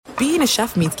being a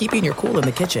chef means keeping your cool in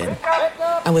the kitchen.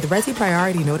 And with Resi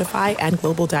Priority Notify and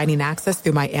Global Dining Access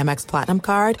through my Amex Platinum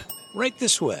card, right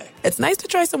this way. It's nice to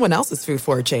try someone else's food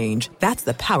for a change. That's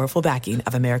the powerful backing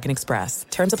of American Express.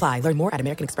 Terms apply. Learn more at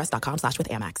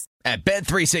americanexpress.com/withAmex. At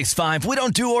Bet365, we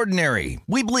don't do ordinary.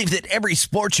 We believe that every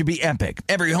sport should be epic.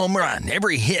 Every home run,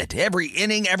 every hit, every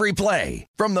inning, every play.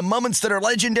 From the moments that are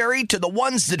legendary to the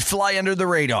ones that fly under the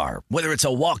radar. Whether it's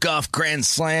a walk-off grand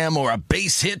slam or a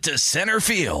base hit to center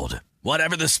field.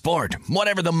 Whatever the sport,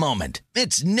 whatever the moment,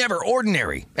 it's never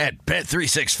ordinary at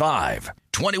Bet365.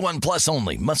 21 plus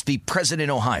only. Must be present in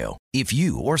Ohio. If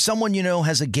you or someone you know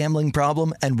has a gambling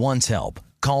problem and wants help,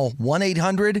 call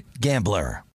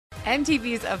 1-800-GAMBLER.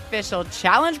 MTV's official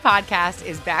Challenge podcast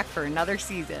is back for another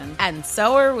season. And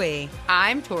so are we.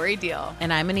 I'm Tori Deal.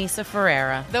 And I'm Anissa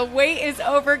Ferreira. The wait is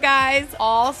over, guys.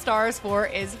 All Stars 4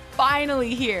 is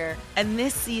finally here. And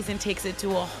this season takes it to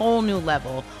a whole new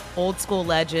level. Old school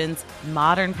legends,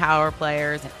 modern power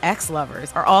players, and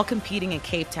ex-lovers are all competing in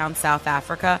Cape Town, South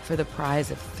Africa for the prize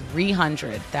of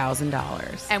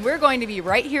 $300,000. And we're going to be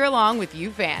right here along with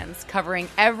you fans, covering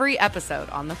every episode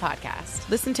on the podcast.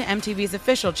 Listen to MTV's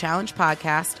official Challenge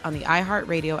podcast on the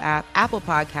iHeartRadio app, Apple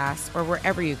Podcasts, or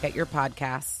wherever you get your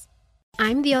podcasts.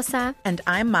 I'm Diosa. And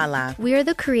I'm Mala. We are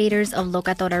the creators of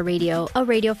Locatora Radio, a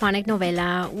radiophonic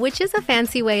novela, which is a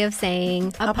fancy way of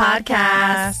saying a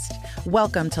podcast.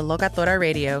 Welcome to Locatora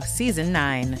Radio, Season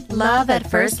 9. Love at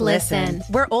first listen.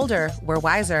 We're older, we're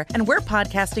wiser, and we're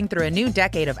podcasting through a new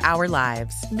decade of our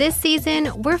lives. This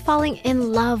season, we're falling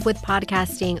in love with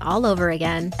podcasting all over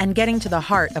again. And getting to the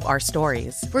heart of our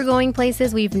stories. We're going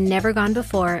places we've never gone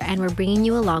before, and we're bringing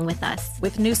you along with us.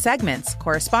 With new segments,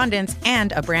 correspondence,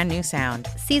 and a brand new sound.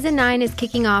 Season 9 is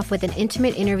kicking off with an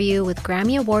intimate interview with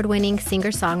Grammy Award-winning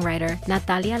singer-songwriter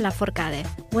Natalia Lafourcade.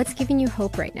 What's giving you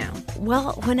hope right now?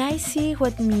 Well, when I see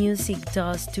what music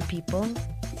does to people,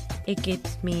 it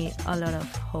gives me a lot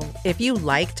of hope. If you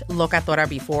liked Locatora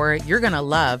before, you're going to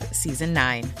love Season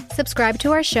 9. Subscribe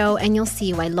to our show and you'll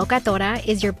see why Locatora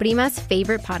is your prima's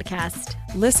favorite podcast.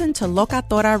 Listen to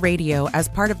Locatora Radio as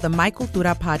part of the My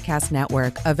Cultura Podcast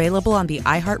Network, available on the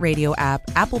iHeartRadio app,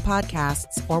 Apple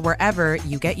Podcasts, or wherever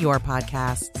you get your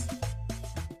podcasts.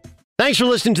 Thanks for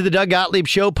listening to the Doug Gottlieb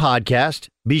Show podcast.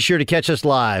 Be sure to catch us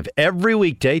live every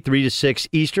weekday, 3 to 6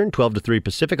 Eastern, 12 to 3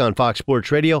 Pacific on Fox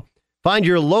Sports Radio. Find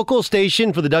your local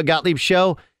station for the Doug Gottlieb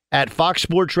Show at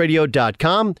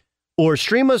foxsportsradio.com or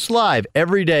stream us live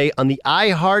every day on the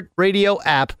iHeartRadio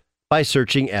app by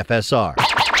searching FSR. Now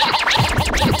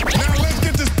let's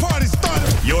get this party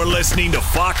started. You're listening to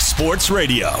Fox Sports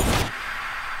Radio.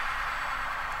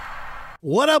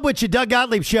 What up with you, Doug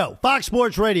Gottlieb Show, Fox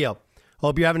Sports Radio.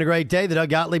 Hope you're having a great day. The Doug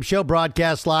Gottlieb Show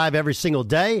broadcasts live every single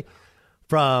day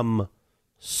from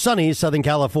sunny Southern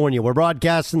California. We're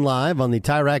broadcasting live on the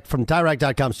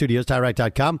TireRack.com studios,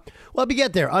 TireRack.com. Well, if you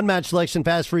get there, unmatched selection,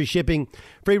 fast, free shipping,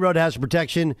 free road hazard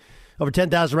protection, over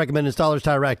 10,000 recommended installers,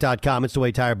 TireRack.com. It's the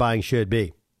way tire buying should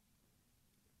be.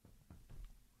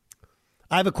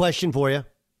 I have a question for you.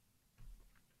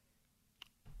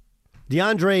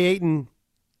 DeAndre Ayton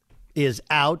is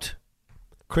out.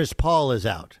 Chris Paul is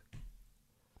out.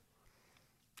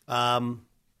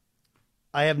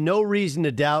 I have no reason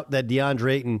to doubt that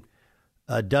DeAndre Ayton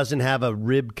doesn't have a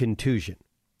rib contusion.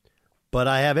 But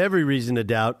I have every reason to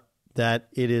doubt that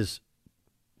it is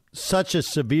such a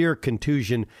severe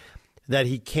contusion that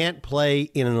he can't play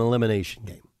in an elimination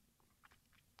game.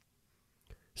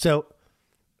 So,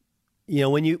 you know,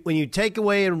 when you take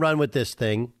away and run with this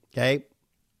thing, okay,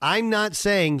 I'm not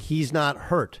saying he's not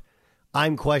hurt.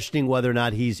 I'm questioning whether or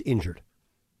not he's injured.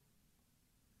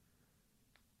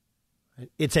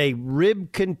 It's a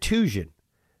rib contusion.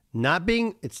 That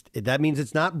means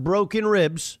it's not broken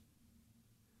ribs.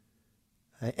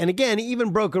 And again, even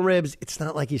broken ribs, it's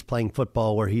not like he's playing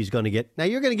football where he's going to get... Now,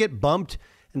 you're going to get bumped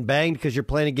and banged because you're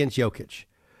playing against Jokic.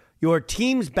 Your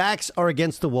team's backs are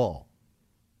against the wall.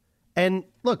 And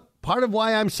look, part of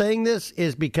why I'm saying this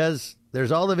is because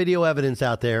there's all the video evidence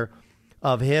out there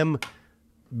of him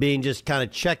being just kind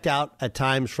of checked out at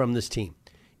times from this team.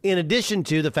 In addition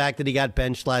to the fact that he got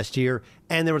benched last year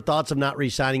and there were thoughts of not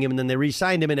re-signing him, and then they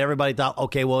re-signed him and everybody thought,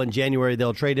 okay, well, in January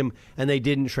they'll trade him, and they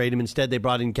didn't trade him. Instead, they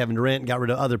brought in Kevin Durant and got rid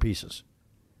of other pieces.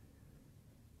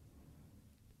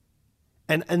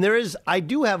 And I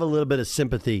do have a little bit of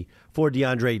sympathy for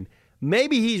DeAndre Ayton.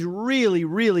 Maybe he's really,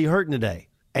 really hurting today.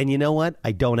 And you know what?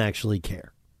 I don't actually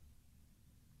care.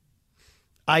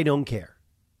 I don't care.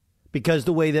 Because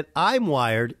the way that I'm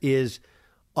wired is,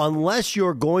 unless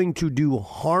you're going to do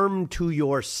harm to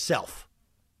yourself.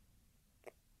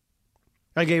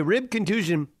 Okay, rib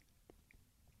contusion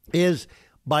is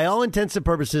by all intents and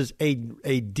purposes, a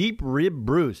deep rib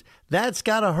bruise. That's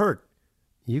got to hurt.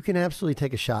 You can absolutely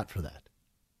take a shot for that.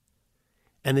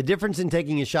 And the difference in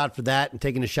taking a shot for that and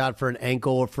taking a shot for an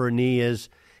ankle or for a knee is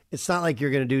it's not like you're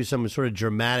going to do some sort of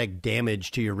dramatic damage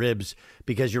to your ribs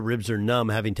because your ribs are numb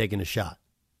having taken a shot.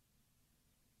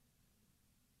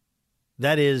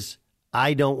 That is,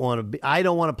 I don't want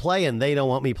to play and they don't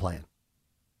want me playing.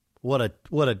 What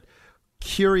a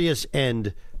curious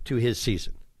end to his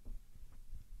season.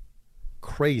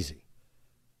 Crazy.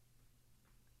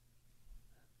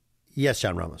 Yes,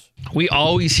 John Ramos. We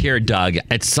always hear, Doug,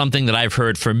 it's something that I've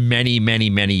heard for many, many,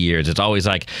 many years. It's always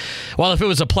like, well, if it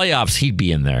was a playoffs, he'd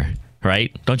be in there,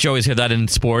 right? Don't you always hear that in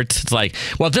sports? It's like,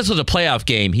 well, if this was a playoff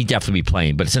game, he'd definitely be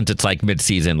playing. But since it's like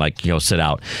midseason, like, sit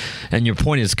out. And your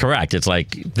point is correct. It's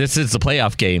like, this is the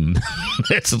playoff game.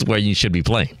 This is where you should be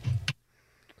playing.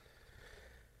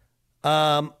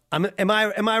 Am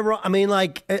I wrong? I mean,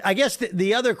 like, I guess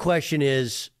the other question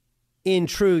is, in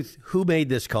truth, who made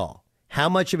this call? How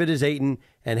much of it is Ayton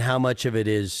and how much of it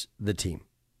is the team?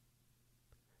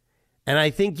 And I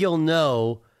think you'll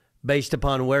know based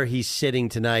upon where he's sitting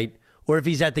tonight or if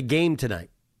he's at the game tonight.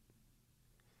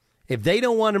 If they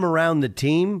don't want him around the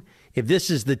team, if this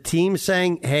is the team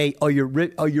saying, hey, your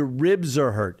ribs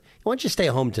are hurt, why don't you stay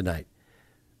home tonight?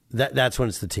 That's when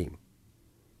it's the team.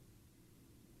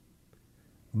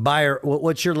 Buyer,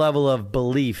 what's your level of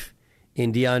belief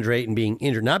in DeAndre Ayton being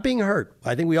injured? Not being hurt.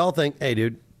 I think we all think, hey,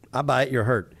 dude, I buy it, you're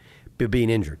hurt, but being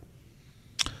injured.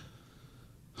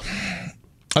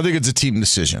 I think it's a team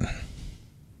decision.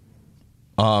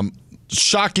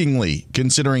 Shockingly,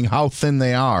 considering how thin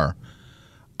they are,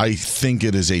 I think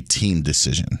it is a team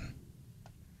decision.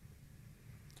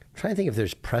 I'm trying to think if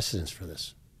there's precedence for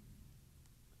this.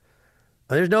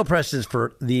 There's no precedence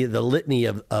for the litany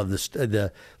of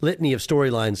the litany of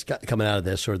storylines coming out of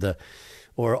this,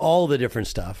 or all the different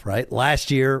stuff. Right?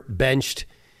 Last year, benched.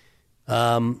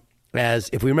 As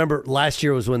if we remember, last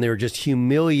year was when they were just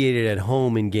humiliated at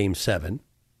home in Game 7. It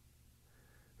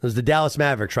was the Dallas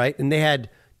Mavericks, right? And they had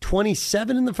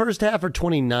 27 in the first half or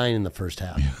 29 in the first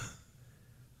half. Yeah.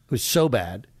 It was so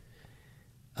bad.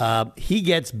 He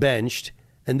gets benched,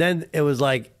 and then it was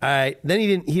like, all right. Then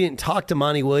he didn't talk to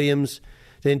Monty Williams,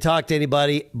 didn't talk to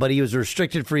anybody, but he was a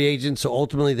restricted free agent. So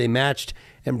ultimately, they matched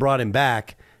and brought him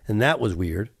back, and that was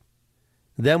weird.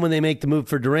 Then when they make the move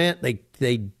for Durant,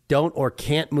 they don't or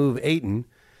can't move Ayton,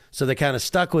 so they kind of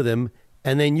stuck with him.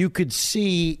 And then you could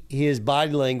see his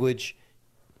body language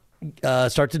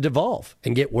start to devolve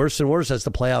and get worse and worse as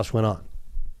the playoffs went on.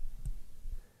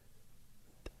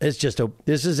 It's just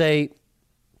it's the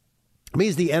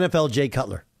NFL Jay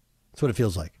Cutler. That's what it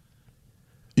feels like.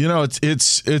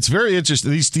 It's very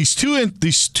interesting.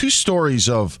 These two stories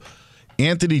of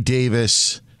Anthony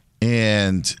Davis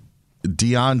and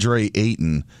DeAndre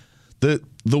Ayton.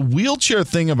 The wheelchair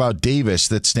thing about Davis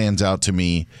that stands out to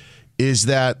me is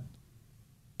that,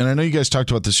 and I know you guys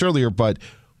talked about this earlier, but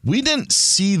we didn't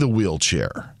see the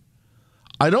wheelchair.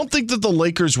 I don't think that the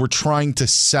Lakers were trying to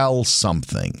sell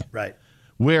something. Right.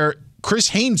 Where Chris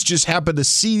Haynes just happened to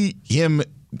see him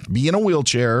be in a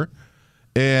wheelchair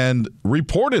and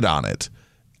reported on it.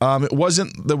 It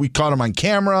wasn't that we caught him on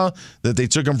camera, that they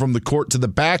took him from the court to the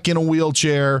back in a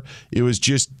wheelchair. It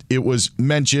was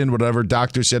mentioned, whatever.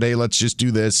 Doctor said, hey, let's just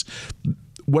do this.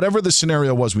 Whatever the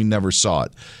scenario was, we never saw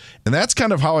it. And that's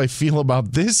kind of how I feel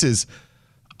about this is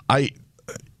I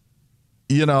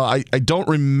don't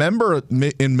remember it,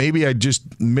 and maybe I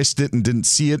just missed it and didn't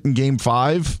see it in Game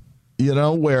 5,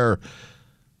 where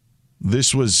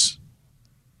this was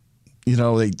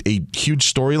a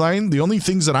huge storyline. The only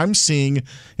things that I'm seeing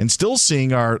and still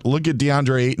seeing are, look at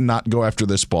DeAndre Ayton not go after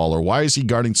this ball, or why is he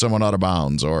guarding someone out of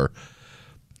bounds,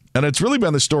 and it's really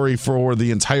been the story for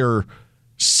the entire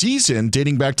season,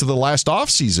 dating back to the last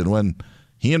offseason when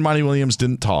he and Monty Williams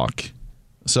didn't talk.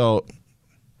 So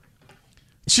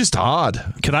it's just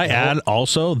odd. Could I add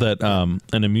also that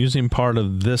an amusing part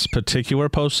of this particular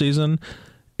postseason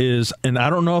is, and I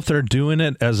don't know if they're doing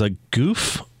it as a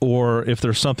goof or if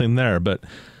there's something there, but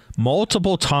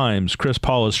multiple times Chris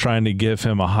Paul is trying to give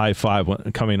him a high five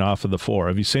coming off of the floor.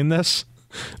 Have you seen this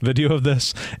video of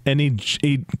this? And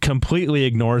he completely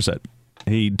ignores it.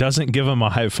 He doesn't give him a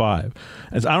high five.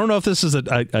 I don't know if this is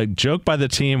a joke by the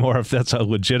team or if that's a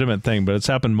legitimate thing, but it's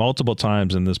happened multiple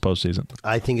times in this postseason.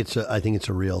 I think it's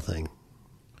a real thing.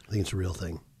 I think it's a real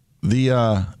thing.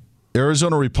 The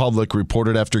Arizona Republic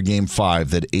reported after Game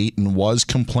 5 that Ayton was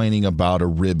complaining about a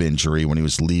rib injury when he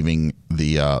was leaving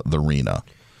the arena.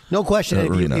 No question.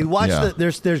 If you watch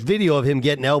there's video of him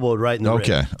getting elbowed right in the rib.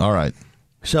 Okay, all right.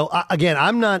 So again,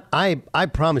 I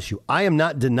promise you, I am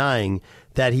not denying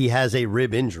that he has a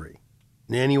rib injury.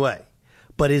 in any way.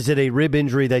 But is it a rib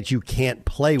injury that you can't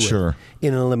play with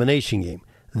in an elimination game?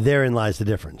 Therein lies the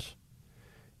difference.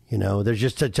 There's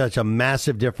just such a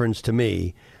massive difference to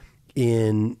me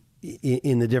in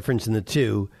the difference in the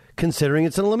two, considering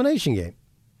it's an elimination game.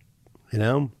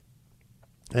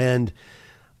 And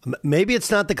maybe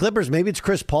it's not the Clippers. Maybe it's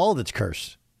Chris Paul that's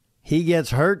cursed. He gets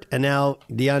hurt, and now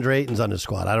DeAndre Ayton's on his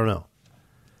squad. I don't know.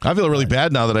 I feel really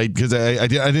bad now because I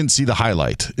didn't see the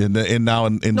highlight, and now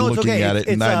in looking at it,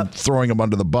 and I'm throwing him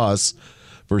under the bus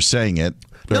for saying it.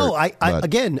 No, I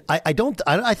don't.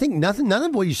 I think none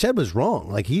of what you said was wrong.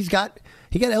 Like he got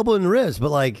elbow in the ribs, but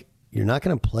like you're not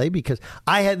going to play because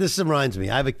this reminds me.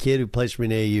 I have a kid who plays for an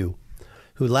AAU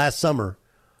who last summer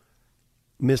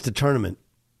missed a tournament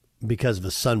because of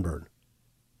a sunburn,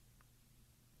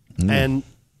 and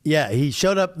he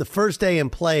showed up the first day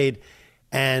and played,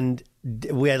 and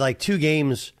we had like 2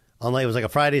 games on it was like a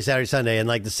Friday, Saturday, Sunday, and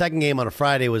like the second game on a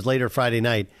Friday was later Friday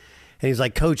night, and he's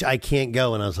like, "Coach, I can't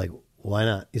go," and I was like, "Why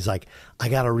not?" He's like, "I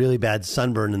got a really bad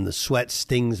sunburn and the sweat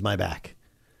stings my back."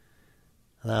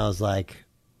 And I was like,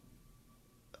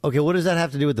 "Okay, what does that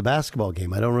have to do with the basketball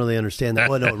game? I don't really understand that."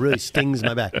 Well, no, it really stings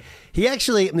my back. He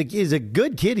actually, he's a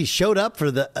good kid. He showed up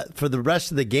for the rest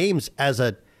of the games as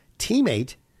a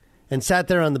teammate and sat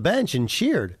there on the bench and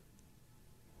cheered.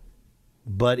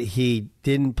 But he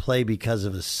didn't play because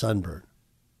of his sunburn.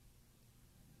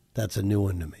 That's a new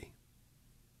one to me.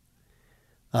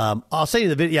 I'll say in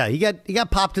the video, he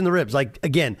got popped in the ribs. Like,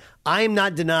 again, I'm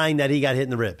not denying that he got hit in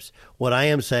the ribs. What I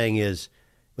am saying is,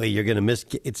 wait, you're going to miss.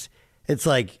 It's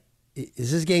like,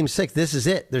 is this game 6? This is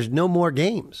it. There's no more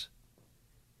games.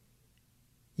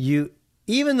 Even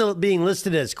though being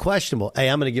listed as questionable, hey,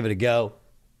 I'm going to give it a go,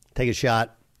 take a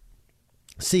shot,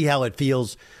 see how it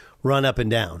feels, run up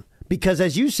and down. Because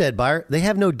as you said, Byron, they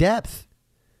have no depth.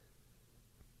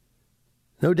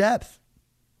 No depth.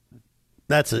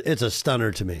 It's a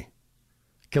stunner to me.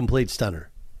 Complete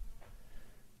stunner.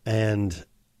 And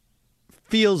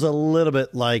feels a little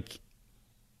bit like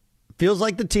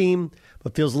the team,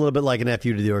 but feels a little bit like an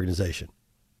FU to the organization.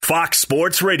 Fox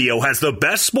Sports Radio has the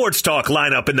best sports talk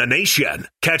lineup in the nation.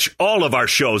 Catch all of our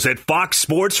shows at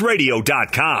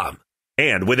foxsportsradio.com.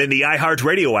 And within the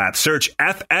iHeartRadio app, search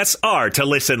FSR to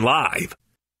listen live.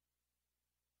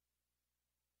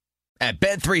 At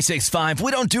Bet365, we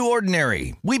don't do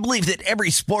ordinary. We believe that every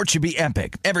sport should be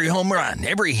epic. Every home run,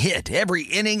 every hit, every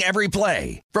inning, every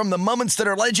play. From the moments that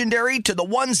are legendary to the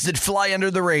ones that fly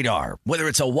under the radar. Whether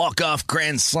it's a walk-off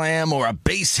grand slam or a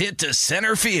base hit to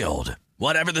center field.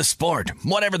 Whatever the sport,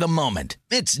 whatever the moment.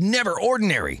 It's never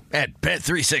ordinary at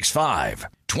Bet365.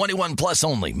 21 plus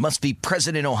only. Must be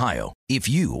present in Ohio. If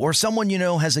you or someone you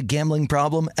know has a gambling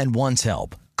problem and wants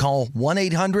help, call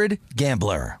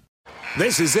 1-800-GAMBLER.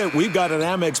 This is it. We've got an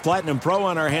Amex Platinum Pro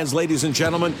on our hands, ladies and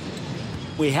gentlemen.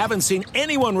 We haven't seen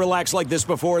anyone relax like this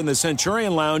before in the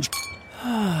Centurion Lounge.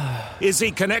 Is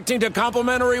he connecting to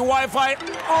complimentary Wi-Fi?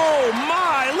 Oh,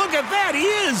 my. Look at that. He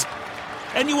is.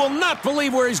 And you will not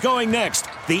believe where he's going next.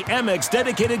 The Amex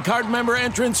dedicated card member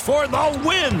entrance for the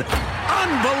win.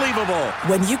 Unbelievable.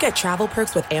 When you get travel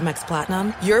perks with Amex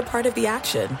Platinum, you're part of the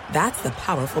action. That's the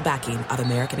powerful backing of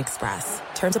American Express.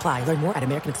 Terms apply. Learn more at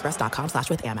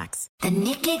americanexpress.com/withAmex. The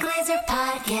Nikki Glaser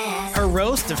Podcast. Her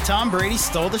roast of Tom Brady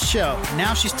stole the show.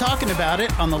 Now she's talking about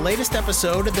it on the latest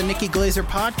episode of the Nikki Glaser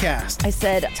Podcast. I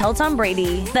said, tell Tom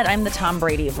Brady that I'm the Tom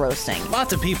Brady of roasting.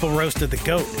 Lots of people roasted the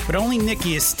GOAT, but only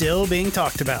Nikki is still being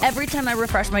talked about. Every time I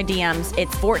refresh my DMs,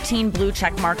 it's 14 blue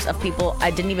check marks of people I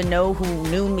didn't even know who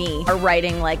knew me are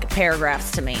writing like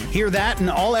paragraphs to me. Hear that in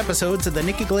all episodes of the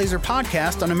Nikki Glaser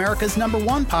Podcast on America's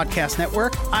 #1 podcast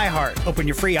network, iHeart. Open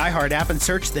your free iHeart app and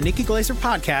search the Nikki Glaser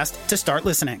Podcast to start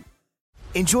listening.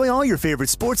 Enjoy all your favorite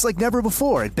sports like never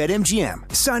before at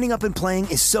BetMGM. Signing up and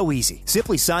playing is so easy.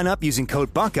 Simply sign up using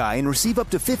code Buckeye and receive up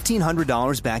to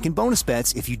 $1,500 back in bonus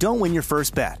bets if you don't win your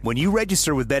first bet. When you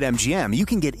register with BetMGM, you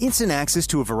can get instant access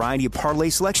to a variety of parlay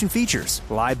selection features,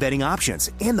 live betting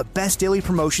options, and the best daily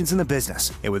promotions in the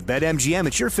business. And with BetMGM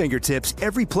at your fingertips,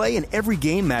 every play and every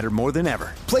game matter more than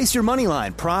ever. Place your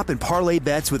moneyline, prop, and parlay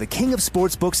bets with the king of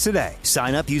sportsbooks today.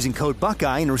 Sign up using code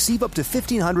Buckeye and receive up to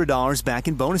 $1,500 back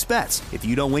in bonus bets if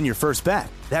you don't win your first bet.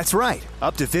 That's right,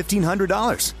 up to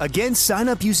 $1,500. Again, sign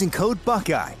up using code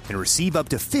Buckeye and receive up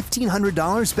to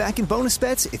 $1,500 back in bonus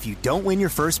bets if you don't win your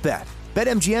first bet.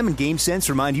 BetMGM and GameSense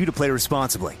remind you to play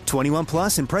responsibly. 21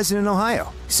 plus and present in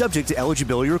Ohio. Subject to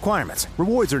eligibility requirements.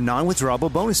 Rewards are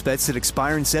non-withdrawable bonus bets that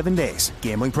expire in 7 days.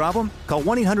 Gambling problem? Call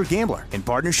 1-800-GAMBLER in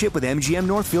partnership with MGM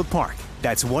Northfield Park.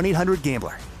 That's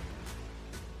 1-800-GAMBLER.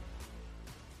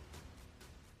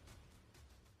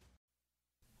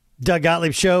 Doug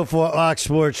Gottlieb Show for Fox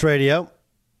Sports Radio.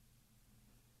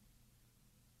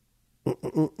 It's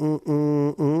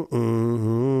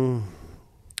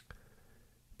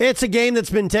a game that's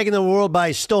been taking the world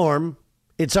by storm.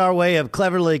 It's our way of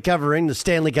cleverly covering the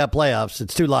Stanley Cup playoffs.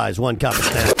 It's 2 Lies, 1 Cup.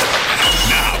 Now,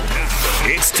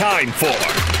 it's time for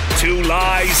 2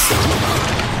 Lies,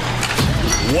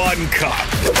 1 Cup.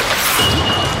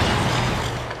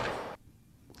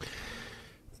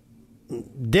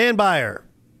 Dan Byer,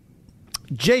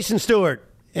 Jason Stewart,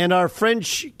 and our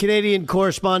French-Canadian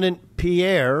correspondent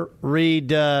Pierre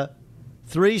read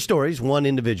 3 stories, one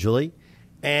individually,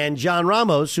 and John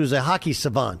Ramos, who's a hockey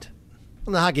savant,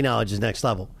 and the hockey knowledge is next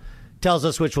level, tells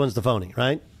us which one's the phony,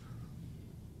 right?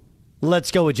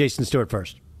 Let's go with Jason Stewart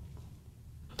first.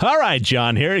 All right,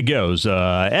 John, here it goes.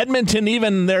 Edmonton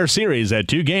even their series at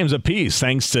 2 games apiece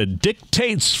thanks to Dick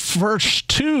Tate's first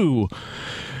two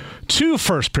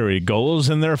first period goals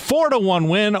in their 4-1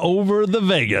 win over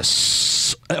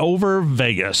Vegas. Clean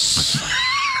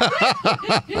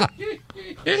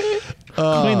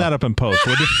that up in post,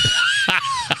 would you?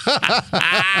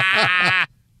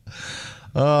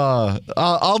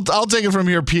 I'll take it from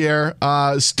here, Pierre.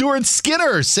 Stuart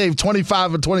Skinner saved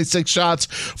 25 of 26 shots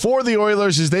for the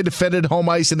Oilers as they defended home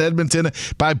ice in Edmonton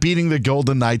by beating the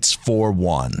Golden Knights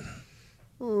 4-1.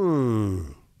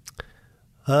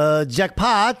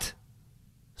 Jackpot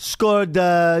scored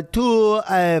 2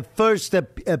 first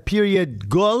period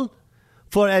goal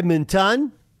for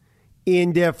Edmonton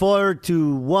in their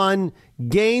 4-1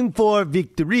 Game 4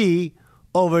 victory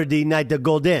over the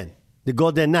Golden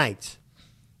Knights.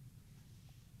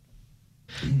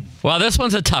 Well, this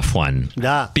one's a tough one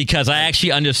because I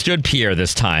actually understood Pierre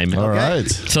this time. All right.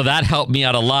 So that helped me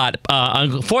out a lot.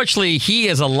 Unfortunately, he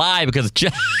is a lie because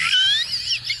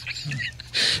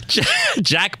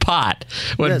Jackpot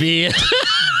would be...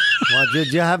 Well,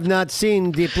 you have not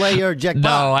seen the player Jackpot.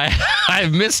 No,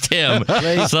 I've missed him.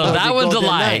 So that one's a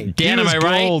lie. Dan, am I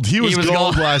right? He was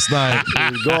gold last night.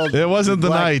 Gold. It wasn't the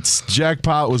Knights.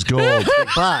 Jackpot was gold.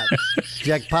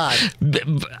 Jackpot.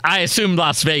 I assume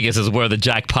Las Vegas is where the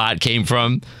jackpot came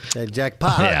from.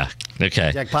 Jackpot. Yeah.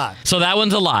 Okay. Jackpot. So that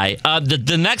one's a lie.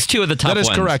 The next 2 are the tough ones.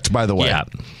 That is correct, by the way. Yeah.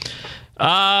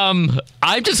 I'm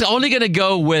just only going to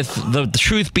go with the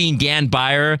truth being Dan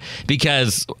Byer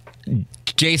because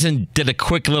Jason did a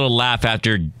quick little laugh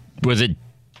after, was it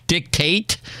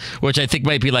dictate? Which I think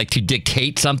might be like to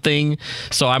dictate something.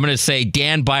 So I'm going to say,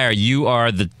 Dan Byer, you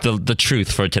are the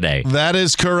truth for today. That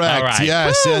is correct. All right.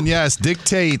 Yes, Woo! And yes,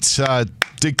 dictate,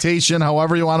 dictation,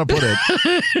 however you want to put it.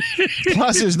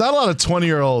 Plus, there's not a lot of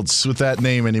 20-year-olds with that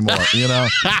name anymore, you know?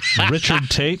 Richard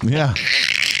Tate? Yeah.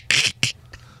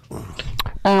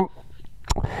 Could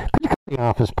you come to the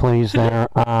office, please, there,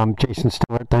 Jason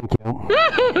Stewart? Thank you.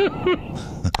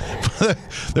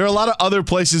 There are a lot of other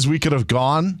places we could have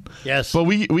gone. Yes. But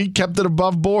we kept it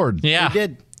above board. Yeah. We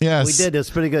did. Yes. We did. It's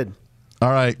pretty good.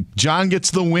 All right. John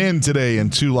gets the win today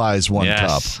in 2 Lies, 1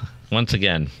 Cup. Once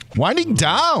again. Winding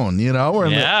down, you know. We're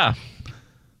in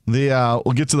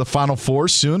we'll get to the Final Four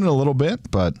soon in a little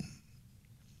bit, but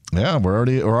yeah, we're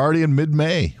already in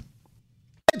mid-May.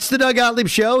 It's the Doug Gottlieb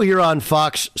Show here on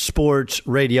Fox Sports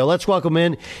Radio. Let's welcome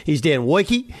in. He's Dan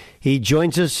Wojcicki. He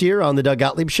joins us here on the Doug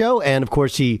Gottlieb Show, and of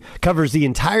course, he covers the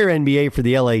entire NBA for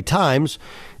the LA Times,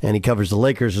 and he covers the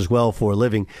Lakers as well for a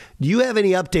living. Do you have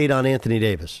any update on Anthony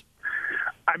Davis?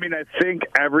 I mean, I think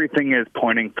everything is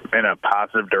pointing in a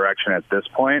positive direction at this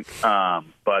point,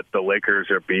 but the Lakers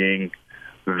are being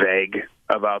vague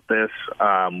about this.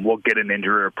 We'll get an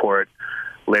injury report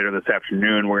later this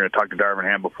afternoon. We're going to talk to Darvin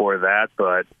Ham before that,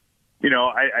 but you know,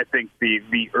 I think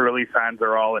the early signs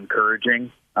are all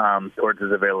encouraging towards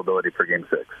his availability for Game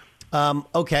 6.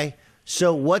 Okay,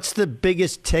 so what's the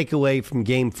biggest takeaway from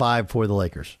Game 5 for the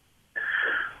Lakers?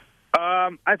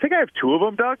 I think I have 2 of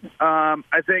them, Doug.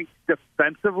 I think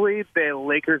defensively, the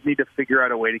Lakers need to figure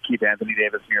out a way to keep Anthony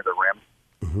Davis near the rim,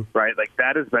 right? Like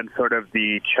that has been sort of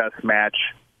the chess match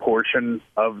portion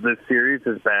of this series.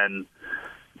 Has been,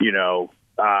 you know,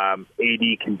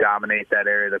 AD can dominate that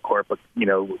area of the court, but you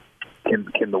know,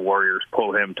 can the Warriors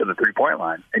pull him to the 3-point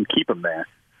line and keep him there?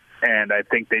 And I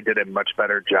think they did a much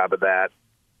better job of that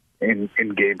in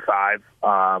Game 5.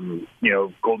 You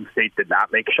know, Golden State did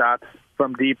not make shots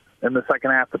from deep in the second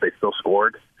half, but they still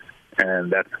scored,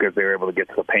 and that's because they were able to get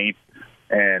to the paint,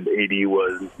 and AD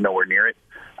was nowhere near it.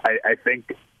 I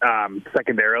think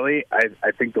secondarily,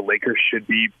 I think the Lakers should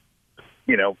be,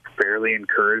 you know, fairly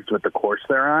encouraged with the course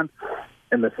they're on,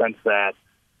 in the sense that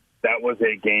that was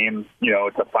a game, you know,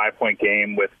 it's a 5-point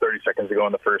game with 30 seconds to go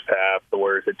in the first half. The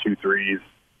Warriors hit 2 threes,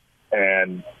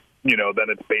 and, you know, then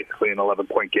it's basically an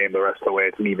 11-point game the rest of the way.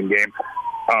 It's an even game.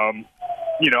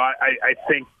 You know, I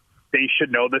think they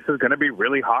should know this is going to be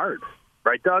really hard,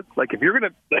 right, Doug? Like, if you're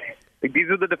going to Like, these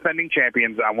are the defending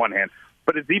champions on one hand,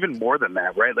 but it's even more than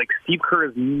that, right? Like, Steve Kerr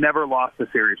has never lost a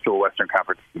series to a Western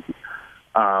Conference team.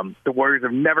 The Warriors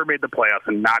have never made the playoffs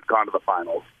and not gone to the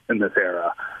finals in this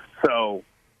era. So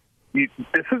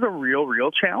this is a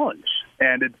real challenge,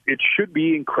 and it should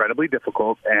be incredibly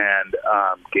difficult, and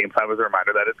Game 5 is a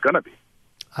reminder that it's going to be.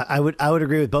 I would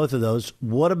agree with both of those.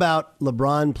 What about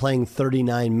LeBron playing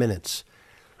 39 minutes?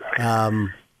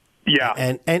 Yeah.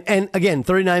 And again,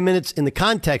 39 minutes in the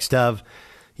context of,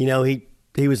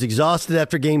 he was exhausted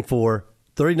after Game 4,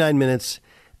 39 minutes,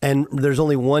 and there's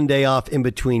only one day off in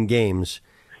between games.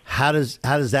 How does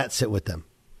that sit with them?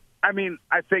 I mean,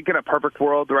 I think in a perfect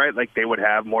world, right, like they would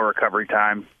have more recovery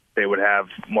time. They would have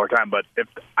more time. But if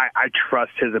I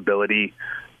trust his ability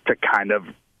to kind of,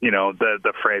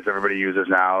 the phrase everybody uses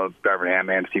now, Darvin Ham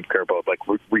and Steve Kerr both, like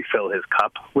refill his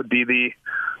cup would be the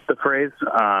phrase.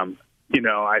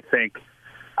 I think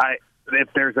if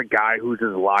there's a guy who's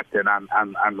just locked in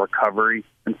on recovery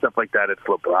and stuff like that, it's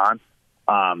LeBron.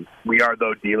 We are,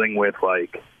 though, dealing with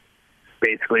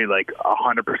basically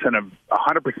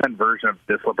 100% version of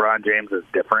this LeBron James is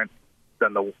different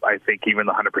than I think even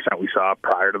the 100% we saw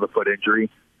prior to the foot injury.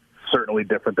 Certainly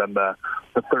different than the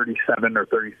 37 or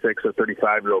 36 or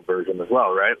 35-year-old version as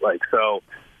well, right? So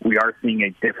we are seeing a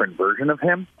different version of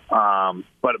him.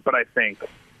 But I think,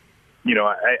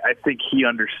 I think he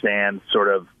understands sort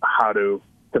of how to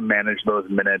manage those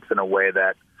minutes in a way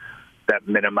that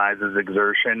minimizes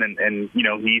exertion. And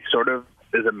he sort of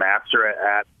is a master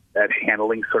at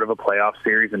handling sort of a playoff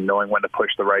series and knowing when to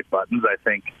push the right buttons. I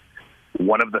think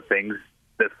one of the things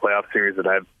this playoff series that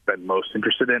I've been most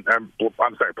interested in,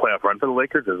 playoff run for the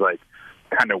Lakers is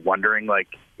kind of wondering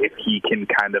if he can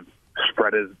kind of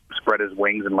spread his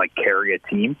wings and carry a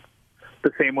team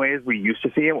the same way as we used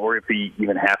to see him, or if he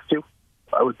even has to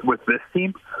with this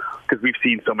team, because we've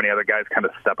seen so many other guys kind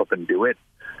of step up and do it.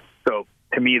 So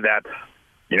to me, that's,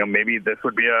 maybe this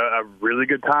would be a really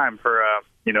good time for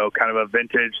kind of a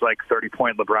vintage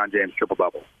 30-point LeBron James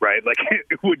triple-double, right?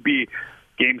 It would be,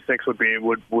 Game 6 would be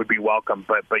welcome,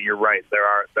 but you're right. There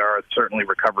are certainly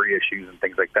recovery issues and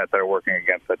things like that are working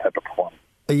against that type of performance.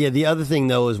 Yeah, the other thing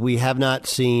though is we have not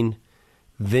seen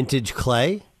vintage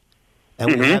Clay,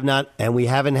 and we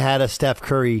haven't had a Steph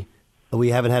Curry. We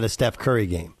haven't had a Steph Curry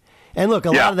game. And look,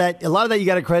 a lot of that you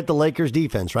got to credit the Lakers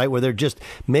defense, right? Where they're just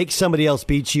make somebody else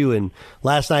beat you. And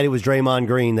last night it was Draymond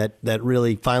Green that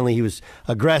really finally he was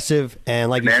aggressive, and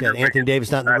like you said, Anthony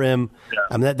Davis not in the rim. Yeah.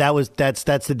 I mean that's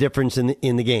the difference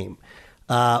in the game.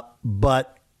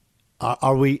 But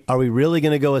are we really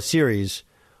going to go a series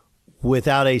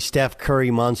without a Steph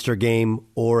Curry monster game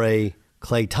or a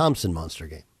Klay Thompson monster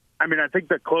game? I mean, I think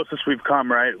the closest we've come,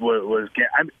 right, was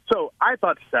so I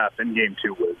thought Steph in Game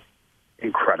 2 was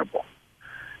incredible.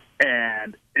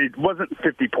 And it wasn't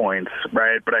 50 points,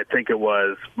 right? But I think it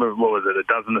was, what was it, a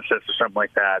dozen assists or something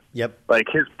like that. Yep.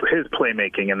 His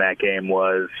playmaking in that game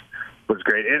was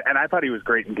great. And I thought he was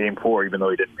great in Game 4, even though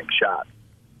he didn't make shots.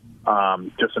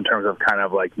 Just in terms of kind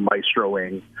of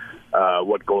maestroing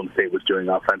what Golden State was doing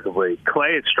offensively.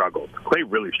 Klay had struggled. Klay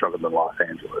really struggled in Los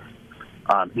Angeles.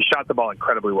 He shot the ball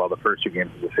incredibly well the first two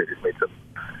games of the series, made some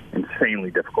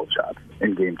insanely difficult shots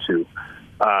in Game 2.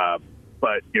 But,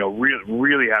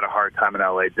 really had a hard time in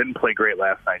L.A. Didn't play great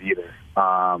last night either,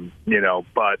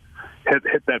 but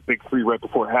hit that big three right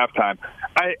before halftime.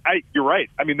 You're right.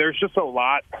 I mean, there's just a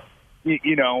lot, I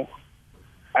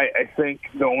think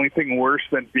the only thing worse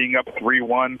than being up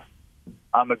 3-1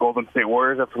 on the Golden State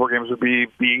Warriors after 4 games would be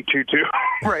being 2-2,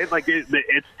 right?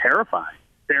 It's terrifying.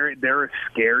 They're a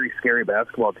scary, scary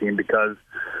basketball team because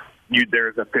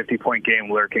there's a 50-point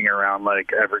game lurking around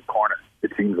every corner,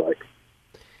 it seems like.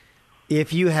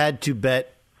 If you had to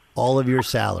bet all of your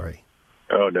salary,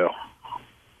 oh no,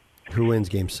 who wins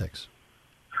Game 6?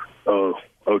 Oh,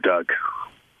 Doug,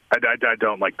 I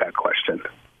don't like that question.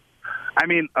 I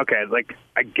mean, okay,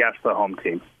 I guess the home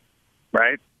team,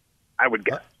 right? I would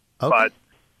guess, okay.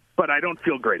 but I don't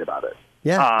feel great about it.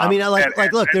 Yeah, I mean,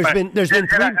 look, there's been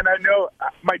three, and I know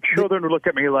my children would look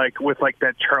at me with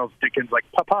that Charles Dickens,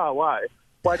 Papa, why?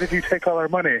 Why did you take all our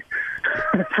money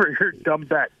for your dumb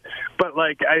bet? But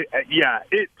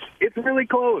it's really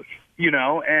close,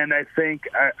 and I think,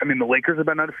 I mean, the Lakers have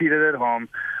been undefeated at home.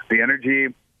 The energy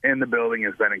in the building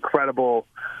has been incredible.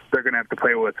 They're going to have to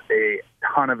play with a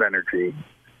ton of energy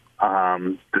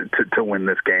to win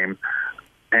this game.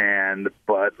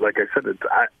 But like I said, it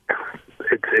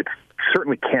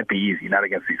certainly can't be easy, not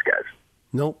against these guys.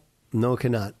 Nope, no, it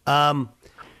cannot.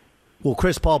 Will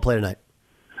Chris Paul play tonight?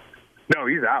 No,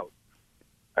 he's out.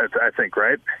 I think,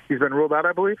 right? He's been ruled out,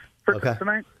 I believe, for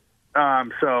tonight.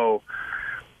 So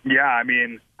Yeah, I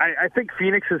mean, I think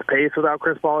Phoenix's pace without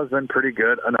Chris Paul has been pretty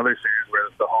good. Another series where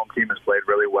the home team has played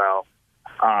really well.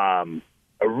 A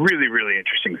really, really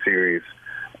interesting series.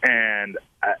 And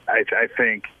I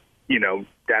think, you know,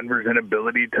 Denver's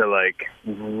inability to, like,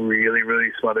 really,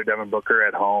 really smother Devin Booker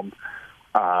at home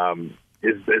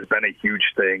has been a huge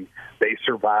thing. They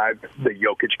survived the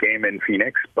Jokic game in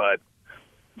Phoenix, but,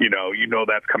 you know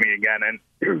that's coming again.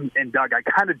 And Doug, I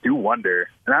kind of do wonder,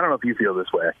 and I don't know if you feel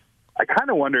this way, I kind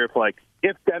of wonder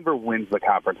if Denver wins the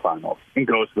conference finals and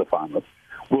goes to the finals,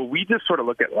 will we just sort of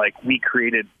look at, like, we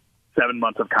created 7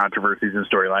 months of controversies and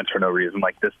storylines for no reason?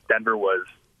 Like, this Denver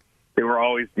they were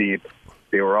always deep.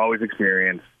 They were always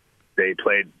experienced. They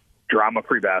played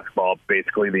drama-free basketball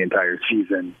basically the entire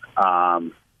season.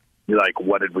 Like,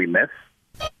 what did we miss?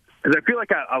 Because I feel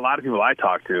like a lot of people I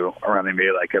talk to around the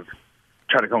NBA, like, have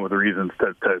tried to come up with reasons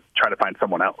to try to find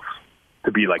someone else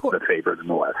to be, like, the favorite in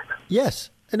the West. Yes.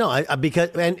 No, because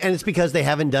it's because they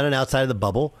haven't done it outside of the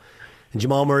bubble. And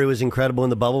Jamal Murray was incredible in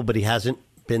the bubble, but he hasn't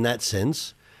been that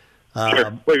since.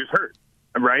 Sure. Well, he was hurt,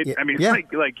 right? Yeah, I mean, yeah.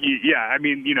 I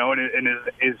mean, you know, and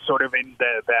is sort of in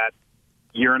that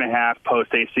year and a half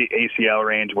post ACL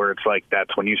range where it's like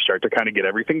that's when you start to kind of get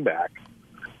everything back.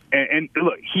 And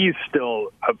look, he's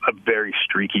still a very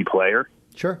streaky player.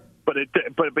 Sure. But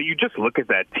you just look at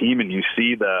that team and you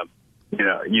see the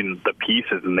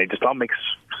pieces, and they just all make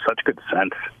such good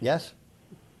sense. Yes.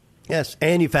 Yes,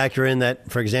 and you factor in that,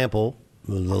 for example,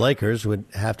 the Lakers would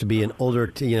have to be an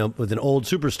older, with an old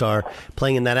superstar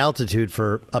playing in that altitude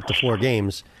for up to 4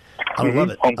 games. I don't love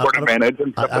it. Home court advantage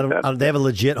and stuff like that. They have a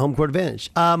legit home court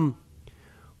advantage.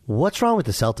 What's wrong with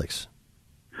the Celtics?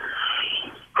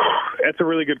 That's a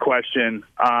really good question.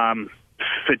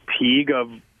 Fatigue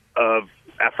of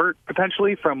effort,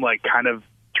 potentially, from, like, kind of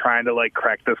trying to, like,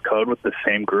 crack this code with the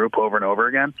same group over and over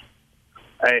again.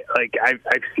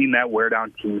 I've seen that wear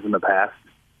down teams in the past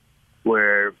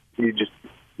where you just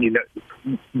you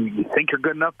think you're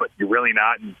good enough, but you're really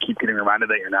not, and you keep getting reminded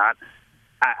that you're not.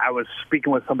 I was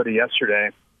speaking with somebody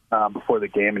yesterday before the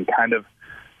game and kind of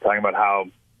talking about how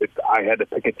if I had to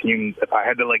pick a team, if I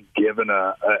had to, like, give an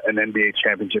NBA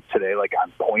championship today, like,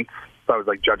 on points, so I was,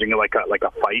 like, judging it like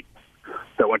a fight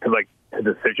that went to, like, a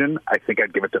decision, I think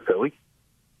I'd give it to Philly.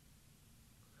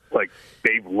 Like,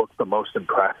 they've looked the most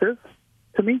impressive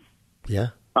to me. Yeah.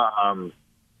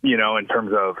 In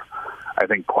terms of, I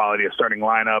think, quality of starting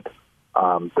lineup,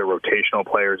 the rotational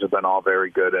players have been all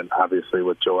very good, and obviously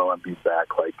with Joel Embiid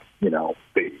back, like,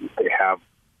 they have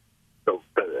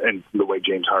and the way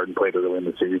James Harden played early in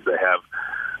the series, they have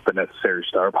the necessary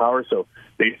star power. So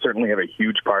they certainly have a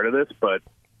huge part of this, but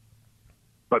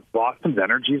Boston's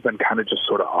energy has been kind of just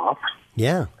sort of off.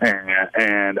 Yeah.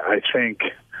 And I think,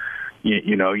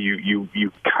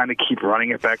 you kind of keep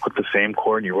running it back with the same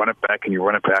core, and you run it back and you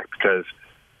run it back because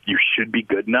you should be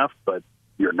good enough, but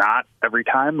you're not every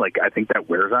time. Like, I think that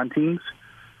wears on teams,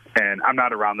 and I'm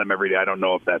not around them every day. I don't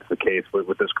know if that's the case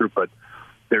with this group, but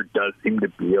there does seem to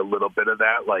be a little bit of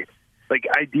that. Like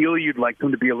ideally, you'd like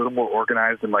them to be a little more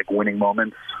organized in, like, winning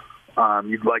moments.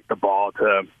 You'd like the ball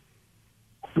to,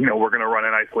 we're going to run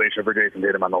in isolation for Jason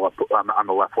Tatum on the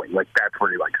left wing. Like, that's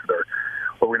where he likes it.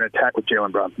 Or we're going to attack with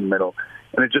Jaylen Brown in the middle.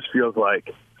 And it just feels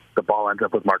like the ball ends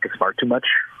up with Marcus Smart too much.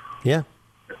 Yeah.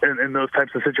 In those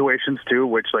types of situations too,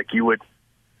 which, like, you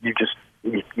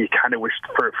kind of wish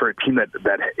for a team that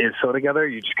is so together,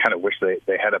 you just kind of wish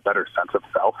they had a better sense of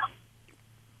self.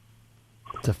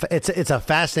 It's a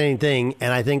fascinating thing,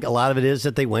 and I think a lot of it is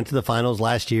that they went to the finals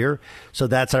last year, so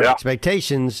that's our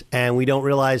expectations, and we don't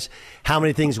realize how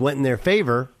many things went in their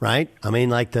favor, right? I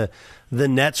mean, like the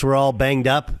Nets were all banged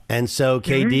up, and so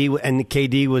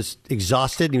KD was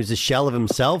exhausted. He was a shell of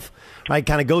himself, right?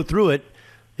 Kind of go through it.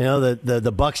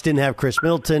 The Bucks didn't have Chris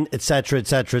Middleton, et cetera, et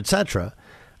cetera, et cetera.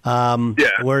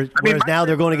 Whereas now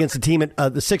they're going against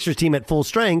the Sixers team at full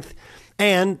strength,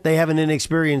 and they have an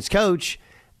inexperienced coach.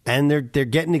 And they're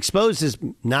getting exposed as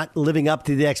not living up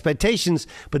to the expectations,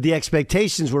 but the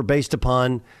expectations were based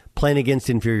upon playing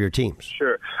against inferior teams.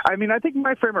 Sure. I mean, I think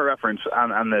my frame of reference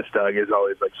on this, Doug, is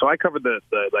always like, so I covered the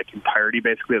entirety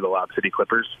basically of the Lob City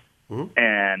Clippers,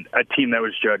 and a team that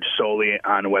was judged solely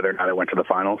on whether or not it went to the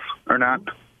finals or not.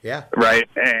 Yeah. Right.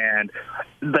 And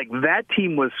like that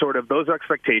team was sort of, those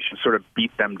expectations sort of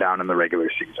beat them down in the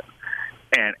regular season.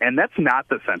 And that's not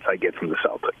the sense I get from the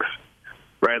Celtics.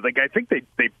 Right, like I think they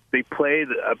played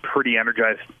a pretty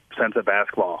energized sense of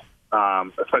basketball,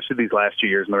 especially these last 2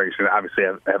 years in the regular season. Obviously,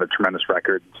 have a tremendous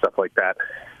record and stuff like that.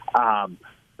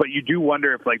 But you do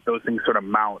wonder if, like, those things sort of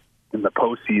mount in the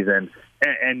postseason.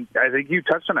 And I think you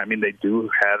touched on it. I mean, they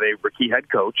do have a rookie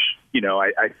head coach.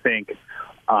 I think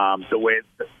the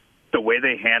way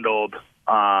they handled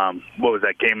what was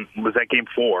that game? Was that game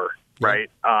 4, right?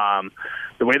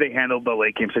 The way they handled the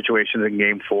late game situations in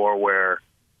game 4 where,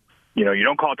 you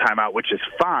don't call timeout, which is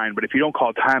fine, but if you don't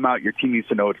call timeout, your team needs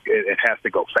to know it has to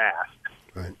go fast.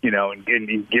 Right. And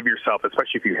give yourself,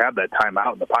 especially if you have that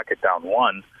timeout in the pocket down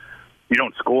 1, you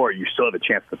don't score, you still have a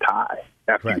chance to tie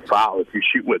after you foul if you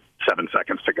shoot with 7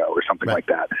 seconds to go or something like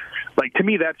that. Like, to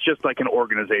me, that's just like an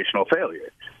organizational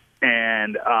failure.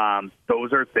 And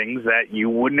those are things that you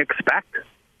wouldn't expect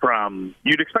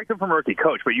you'd expect them from a rookie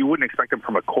coach, but you wouldn't expect them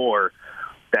from a core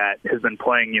that has been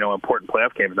playing, important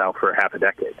playoff games now for half a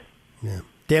decade. Yeah.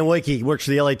 Dan Wojcicki works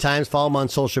for the LA Times. Follow him on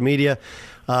social media.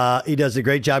 He does a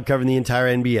great job covering the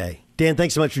entire NBA. Dan,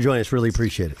 thanks so much for joining us. Really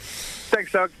appreciate it.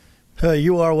 Thanks, Doug.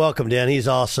 You are welcome, Dan. He's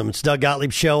awesome. It's Doug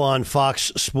Gottlieb Show on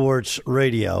Fox Sports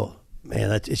Radio.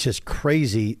 Man, it's just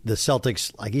crazy. The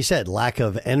Celtics, like you said, lack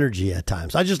of energy at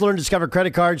times. I just learned Discover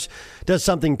Credit Cards does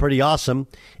something pretty awesome.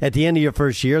 At the end of your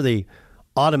first year, they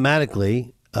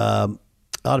automatically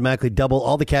double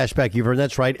all the cash back you've earned.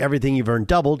 That's right. Everything you've earned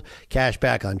doubled. Cash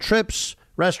back on trips,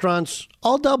 restaurants,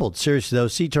 all doubled. Seriously, though,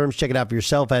 see terms. Check it out for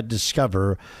yourself at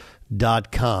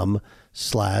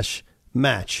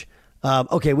discover.com/match.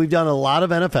 Okay, we've done a lot of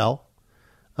NFL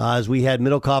as we had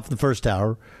Middlecoff in the first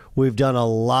hour. We've done a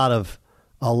lot of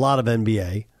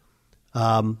NBA.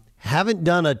 Haven't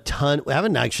done a ton. We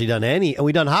haven't actually done any, and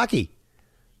we've done hockey.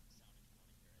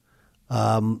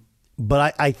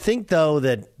 But I think though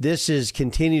that this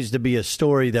continues to be a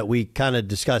story that we kind of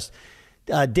discussed.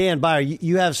 Dan Byer,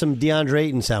 you have some DeAndre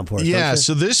Ayton sound for us. Yeah,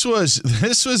 so this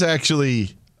was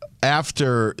actually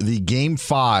after the Game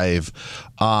 5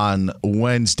 on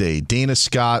Wednesday. Dana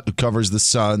Scott, who covers the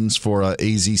Suns for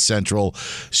AZ Central,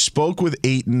 spoke with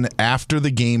Ayton after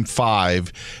the Game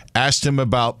 5, asked him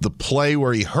about the play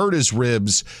where he hurt his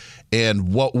ribs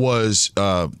and what was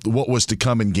to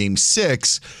come in Game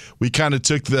 6. We kind of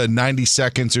took the 90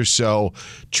 seconds or so,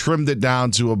 trimmed it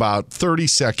down to about 30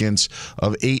 seconds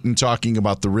of Ayton talking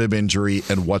about the rib injury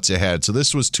and what's ahead. So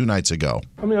this was 2 nights ago.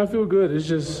 I mean, I feel good. It's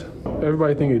just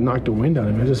everybody think it knocked the wind out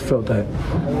of me. I just felt that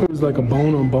it was like a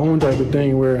bone-on-bone type of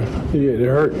thing where it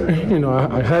hurt.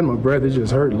 I had my breath. It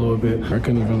just hurt a little bit. I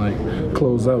couldn't even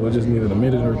close up. I just needed a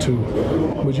minute or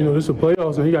 2. But this is a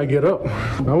playoffs, and you got to get up.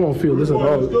 I won't feel this at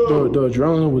all. The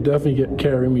adrenaline will definitely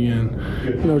carry me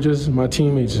in. Just my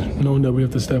teammates knowing that we have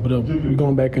to step it up. We're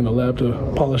going back in the lab to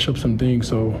polish up some things,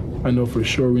 so I know for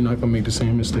sure we're not going to make the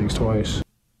same mistakes twice.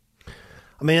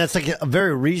 I mean, that's like a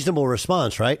very reasonable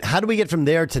response, right? How do we get from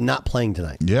there to not playing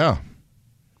tonight? Yeah,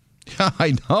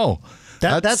 I know.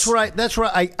 That's where I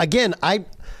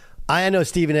know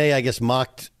Stephen A. I guess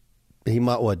mocked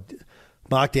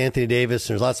Anthony Davis.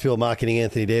 There's lots of people mocking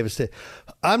Anthony Davis.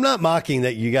 I'm not mocking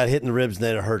that you got hit in the ribs and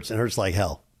then it hurts like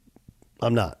hell.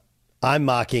 I'm not.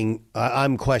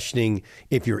 I'm questioning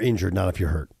if you're injured, not if you're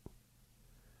hurt.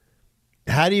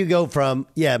 How do you go from,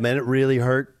 yeah, man, it really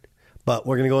hurt, but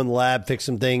we're going to go in the lab, fix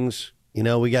some things. We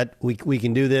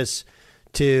can do this,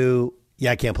 to,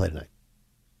 yeah, I can't play tonight.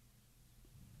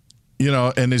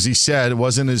 And as he said, it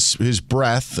wasn't his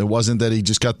breath. It wasn't that he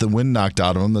just got the wind knocked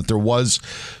out of him, that there was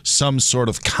some sort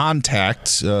of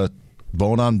contact,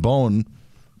 bone on bone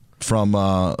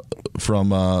from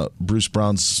Bruce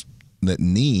Brown's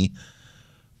knee.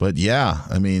 But yeah,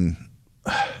 I mean,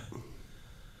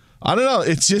 I don't know.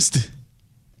 It's just,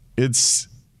 it's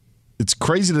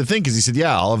crazy to think, because he said,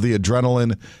 yeah, all of the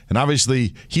adrenaline, and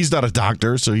obviously he's not a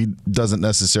doctor, so he doesn't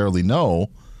necessarily know,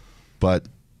 but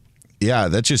yeah,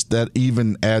 that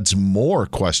even adds more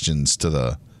questions to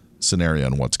the scenario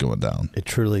and what's going down. It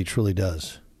truly, truly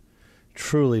does.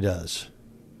 Truly does.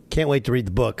 Can't wait to read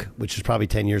the book, which is probably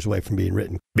 10 years away from being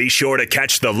written. Be sure to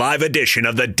catch the live edition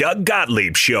of the Doug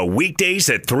Gottlieb Show weekdays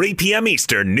at 3 p.m.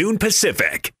 Eastern, noon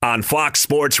Pacific on Fox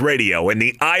Sports Radio and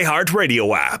the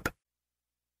iHeartRadio app.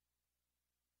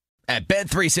 At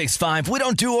Bet365, we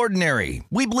don't do ordinary.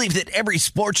 We believe that every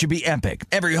sport should be epic.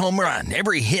 Every home run,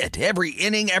 every hit, every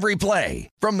inning, every play.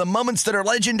 From the moments that are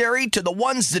legendary to the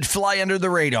ones that fly under the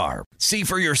radar. See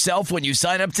for yourself when you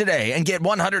sign up today and get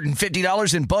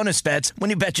 $150 in bonus bets when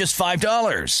you bet just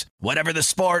 $5. Whatever the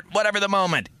sport, whatever the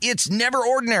moment, it's never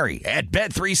ordinary at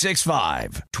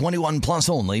Bet365. 21 plus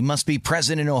only. Must be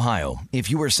present in Ohio.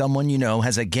 If you or someone you know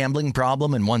has a gambling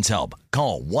problem and wants help,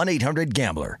 call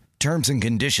 1-800-GAMBLER. Terms and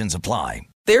conditions apply.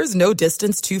 There's no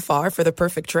distance too far for the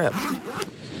perfect trip.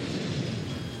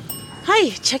 Hi,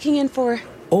 checking in for...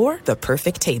 Or the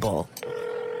perfect table.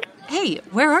 Hey,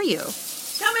 where are you?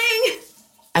 Coming!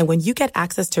 And when you get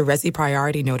access to Resi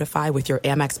Priority Notify with your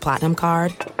Amex Platinum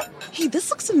card... Hey,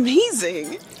 this looks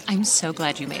amazing. I'm so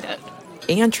glad you made it.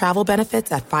 And travel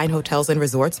benefits at fine hotels and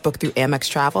resorts booked through Amex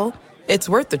Travel, it's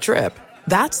worth the trip.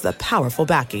 That's the powerful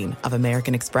backing of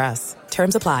American Express.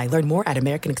 Terms apply. Learn more at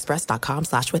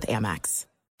americanexpress.com/withAmex.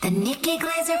 The Nikki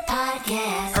Glazer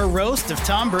Podcast. Her roast of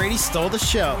Tom Brady stole the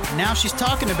show. Now she's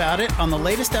talking about it on the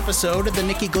latest episode of the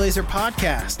Nikki Glazer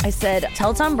Podcast. I said,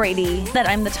 tell Tom Brady that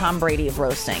I'm the Tom Brady of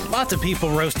roasting. Lots of people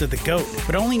roasted the GOAT,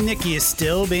 but only Nikki is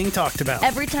still being talked about.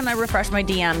 Every time I refresh my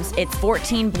DMs, it's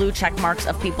 14 blue check marks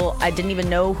of people I didn't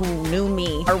even know who knew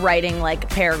me are writing like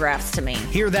paragraphs to me.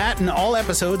 Hear that in all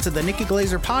episodes of the Nikki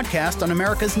Glazer Podcast on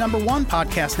America's #1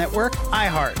 podcast network,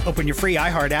 iHeart. Open your free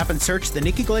iHeart app and search the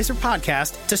Nikki Glazer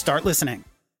Podcast to start listening.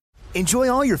 Enjoy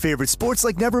all your favorite sports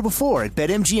like never before at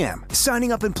BetMGM.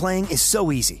 Signing up and playing is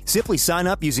so easy. Simply sign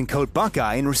up using code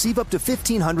Buckeye and receive up to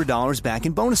 $1,500 back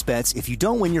in bonus bets if you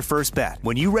don't win your first bet.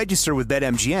 When you register with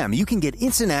BetMGM, you can get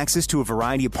instant access to a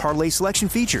variety of parlay selection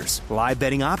features, live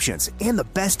betting options, and the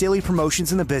best daily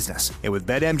promotions in the business. And with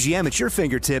BetMGM at your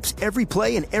fingertips, every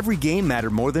play and every game matter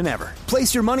more than ever.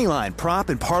 Place your moneyline, prop,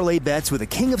 and parlay bets with the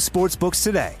king of sportsbooks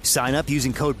today. Sign up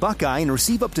using code Buckeye and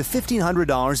receive up to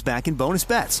 $1,500 back in bonus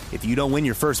bets if you don't win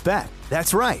your first bet.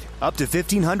 That's right, up to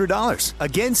 $1,500.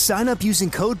 Again, sign up using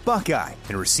code Buckeye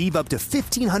and receive up to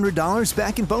 $1,500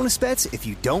 back in bonus bets if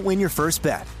you don't win your first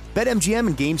bet. BetMGM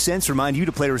and GameSense remind you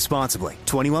to play responsibly.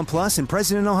 21 plus and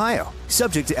present in Ohio.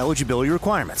 Subject to eligibility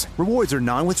requirements. Rewards are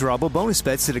non-withdrawable bonus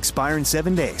bets that expire in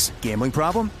 7 days. Gambling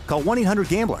problem? Call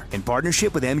 1-800-GAMBLER in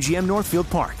partnership with MGM Northfield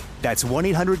Park. That's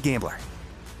 1-800-GAMBLER.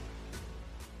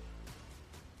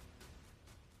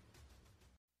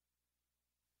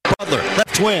 Butler,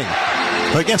 left wing,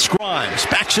 against Grimes,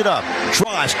 backs it up,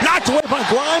 drives, knocked away by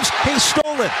Grimes, he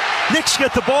stole it. Knicks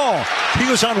get the ball. He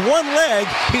was on one leg,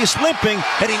 he's limping,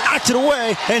 and he knocked it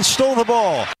away and stole the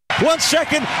ball. 1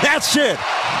 second, that's it.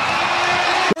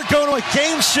 We're going to a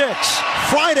Game 6,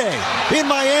 Friday in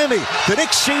Miami. The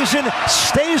Knicks season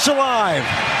stays alive.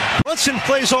 Brunson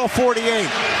plays all 48.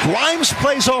 Grimes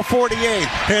plays all 48.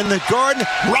 And the Garden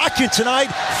rocking tonight.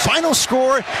 Final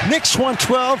score, Knicks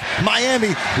 112,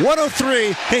 Miami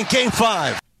 103 in Game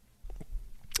 5.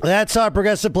 That's our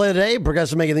Progressive play today.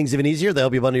 Progressive making things even easier. They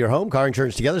help you bundle your home, car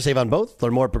insurance together. Save on both.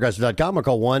 Learn more at Progressive.com or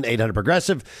call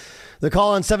 1-800-PROGRESSIVE. The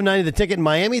call on 790 The Ticket in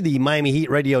Miami, the Miami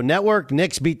Heat Radio Network.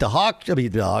 Knicks beat the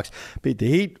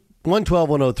Heat,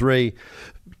 112-103.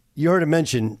 You heard him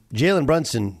mention Jalen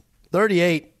Brunson,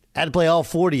 38, had to play all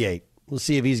 48. We'll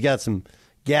see if he's got some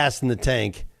gas in the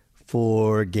tank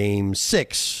for Game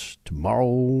 6 tomorrow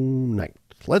night.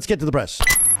 Let's get to the press.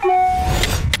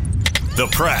 The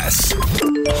press.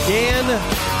 Dan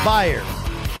Beyer.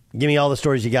 Give me all the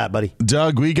stories you got, buddy.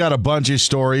 Doug, we got a bunch of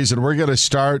stories, and we're going to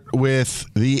start with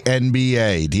the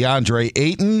NBA. DeAndre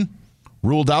Ayton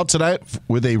ruled out tonight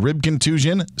with a rib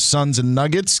contusion. Suns and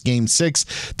Nuggets, Game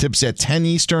 6, tips at 10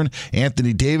 Eastern.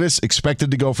 Anthony Davis expected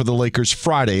to go for the Lakers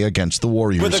Friday against the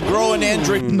Warriors. With a growing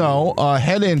injury? No, a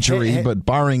head injury, but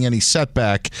barring any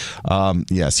setback,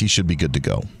 yes, he should be good to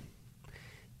go.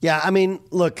 Yeah, I mean,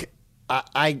 look,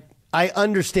 I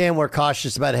understand we're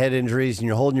cautious about head injuries and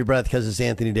you're holding your breath because it's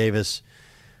Anthony Davis.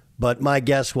 But my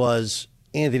guess was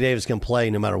Anthony Davis can play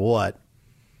no matter what.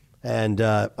 And,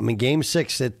 Game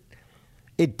 6,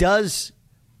 it's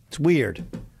weird.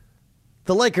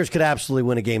 The Lakers could absolutely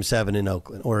win a Game 7 in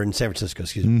Oakland or in San Francisco,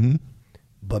 excuse me. Mm-hmm.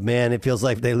 But, man, it feels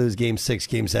like if they lose Game 6,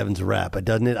 Game 7's a wrap,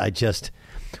 doesn't it?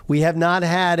 We have not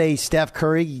had a Steph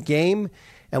Curry game,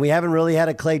 and we haven't really had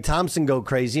a Klay Thompson go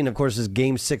crazy. And, of course, it's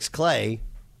Game 6 Klay.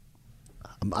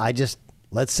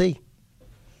 Let's see.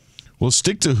 We'll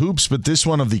stick to hoops, but this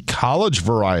one of the college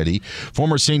variety.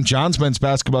 Former St. John's men's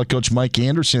basketball coach Mike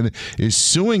Anderson is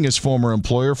suing his former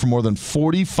employer for more than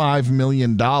 $45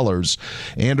 million.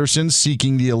 Anderson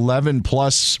seeking the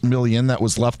 $11+ million that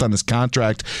was left on his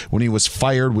contract when he was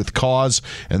fired with cause,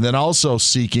 and then also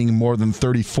seeking more than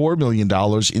 $34 million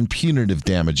in punitive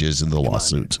damages in the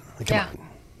lawsuit.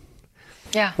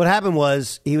 Yeah. What happened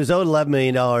was he was owed $11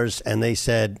 million, and they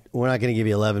said, we're not going to give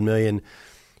you $11 million.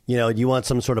 You know, you want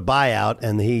some sort of buyout,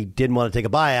 and he didn't want to take a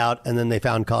buyout, and then they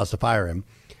found cause to fire him.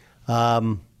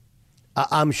 I'm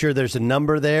sure there's a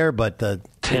number there, but the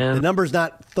number's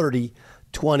not 30,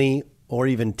 20, or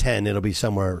even 10. It'll be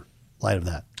somewhere light of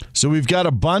that. So we've got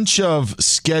a bunch of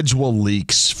schedule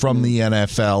leaks from the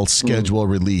NFL schedule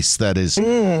release that is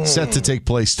set to take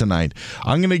place tonight.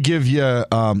 I'm going to give you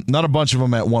not a bunch of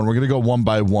them at one. We're going to go one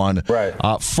by one. Right.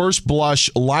 First blush,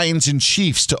 Lions and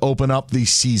Chiefs to open up the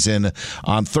season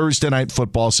on Thursday Night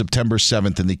Football, September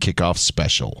 7th in the kickoff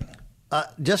special.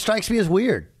 Just strikes me as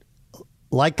weird.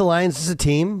 Like the Lions as a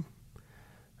team,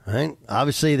 right?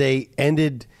 Obviously, they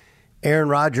ended Aaron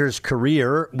Rodgers'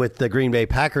 career with the Green Bay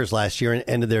Packers last year and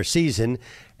ended their season,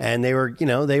 and they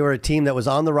were a team that was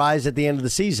on the rise at the end of the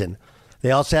season.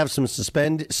 They also have some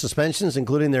suspensions,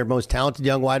 including their most talented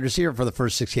young wide receiver for the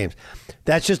first 6 games.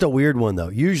 That's just a weird one, though.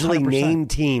 Usually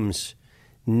 100%.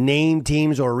 name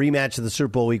teams or rematch of the Super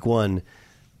Bowl Week 1.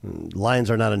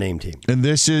 Lions are not a name team. And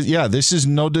this is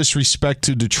no disrespect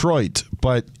to Detroit,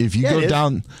 but if you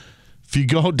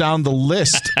go down the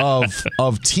list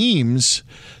of teams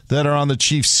that are on the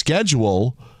Chiefs'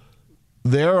 schedule,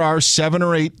 there are 7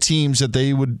 or 8 teams that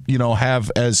they would,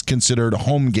 have as considered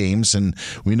home games, and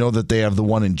we know that they have the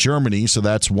one in Germany, so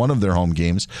that's one of their home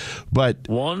games. But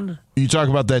you talk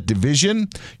about that division,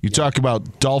 you talk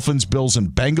about Dolphins, Bills, and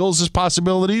Bengals as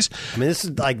possibilities. I mean,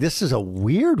 this is a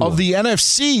weird one. Of the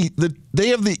NFC, they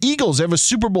have the Eagles. They have a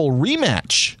Super Bowl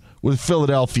rematch with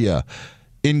Philadelphia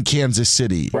in Kansas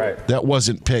City. Right. That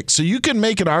wasn't picked. So you can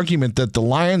make an argument that the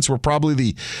Lions were probably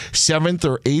the 7th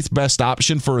or 8th best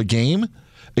option for a game.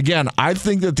 Again, I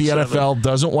think that the NFL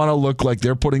doesn't want to look like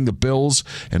they're putting the Bills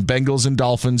and Bengals and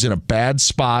Dolphins in a bad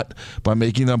spot by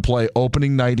making them play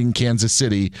opening night in Kansas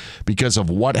City because of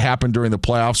what happened during the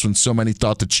playoffs when so many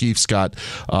thought the Chiefs got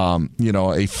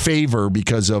a favor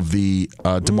because of the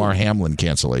DeMar Hamlin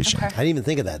cancellation. Okay. I didn't even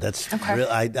think of that. That's real,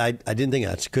 I didn't think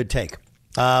of that. That's a good take.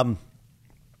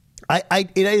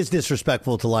 It is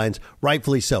disrespectful to Lions,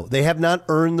 rightfully so. They have not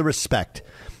earned the respect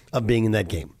of being in that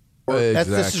game.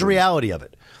 Exactly. This is the reality of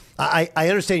it. I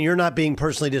understand you're not being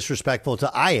personally disrespectful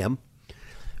to I am,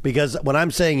 because what I'm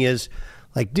saying is,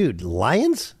 dude,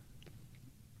 Lions?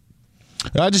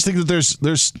 I just think that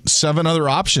there's 7 other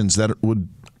options that would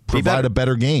provide a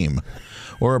better game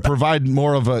or provide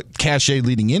more of a cachet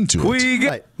leading into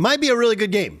it. Might be a really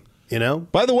good game.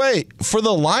 By the way, for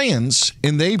the Lions,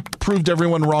 and they proved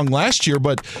everyone wrong last year,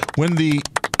 but when the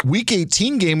Week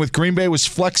 18 game with Green Bay was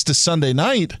flexed to Sunday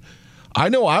night, I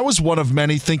know I was one of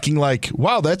many thinking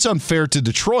wow, that's unfair to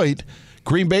Detroit.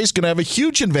 Green Bay's going to have a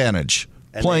huge advantage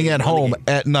playing at home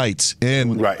at night.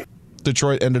 And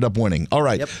Detroit ended up winning. All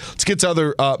right, let's get to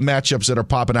other matchups that are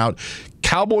popping out.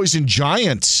 Cowboys and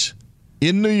Giants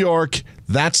in New York.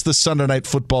 That's the Sunday night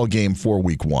football game for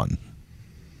Week 1.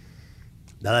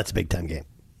 Now that's a big-time game.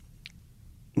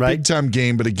 Right? Big-time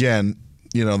game, but again,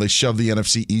 they shove the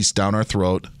NFC East down our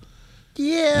throat.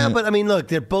 Yeah, but I mean, look,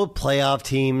 they're both playoff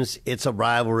teams. It's a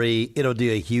rivalry. It'll do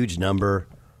a huge number.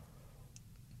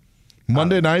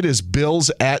 Monday night is Bills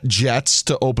at Jets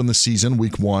to open the season,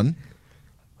 Week 1.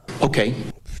 Okay.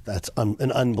 That's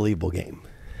an unbelievable game.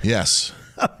 Yes.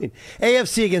 I mean,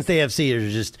 AFC against AFC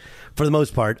are just, for the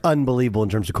most part, unbelievable in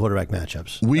terms of quarterback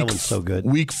matchups. That one's so good.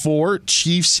 Week 4,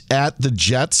 Chiefs at the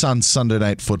Jets on Sunday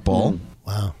Night Football.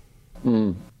 Wow.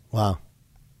 Wow.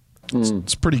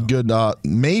 It's pretty good.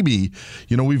 Maybe,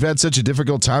 we've had such a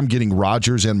difficult time getting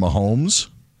Rodgers and Mahomes.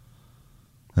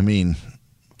 I mean,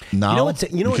 now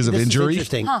because of injury or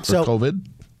COVID.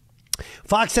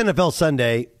 Fox NFL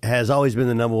Sunday has always been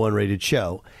the number 1 rated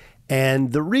show.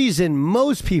 And the reason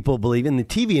most people believe in the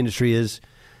TV industry is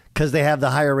because they have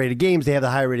the higher rated games. They have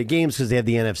the higher rated games because they have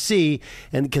the NFC,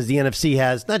 and because the NFC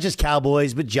has not just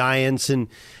Cowboys, but Giants and,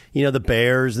 the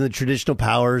Bears and the traditional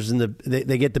powers, and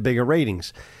they get the bigger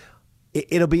ratings.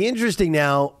 It'll be interesting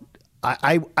now.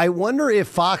 I wonder if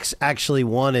Fox actually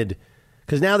wanted,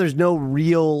 because now there's no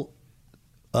real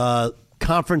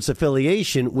conference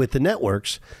affiliation with the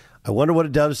networks. I wonder what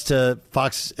it does to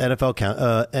Fox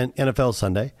NFL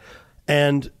Sunday.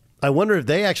 And I wonder if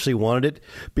they actually wanted it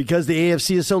because the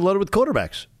AFC is so loaded with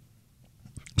quarterbacks.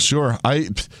 Sure. I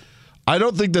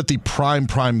don't think that the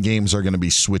prime games are going to be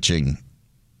switching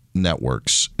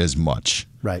networks as much.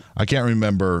 Right. I can't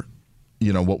remember,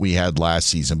 what we had last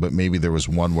season, but maybe there was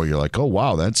one where you're like, oh,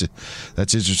 wow, that's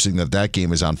interesting that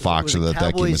game is on Fox or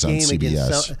that game is on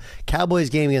CBS. Cowboys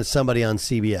game against somebody on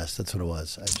CBS. That's what it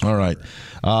was. All right.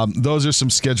 Those are some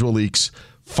schedule leaks.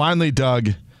 Finally,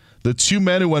 Doug, the 2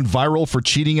 men who went viral for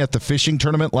cheating at the fishing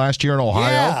tournament last year in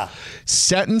Ohio,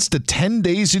 sentenced to 10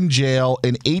 days in jail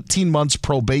and 18 months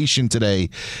probation today.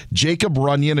 Jacob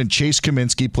Runyon and Chase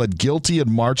Kaminsky pled guilty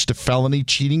in March to felony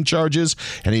cheating charges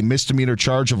and a misdemeanor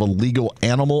charge of illegal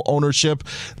animal ownership.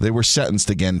 They were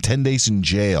sentenced again, 10 days in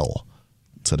jail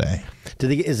today.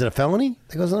 Is it a felony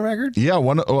that goes on the record? Yeah,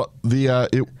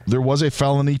 there was a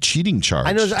felony cheating charge.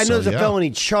 I know there's a felony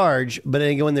charge, but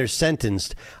when they're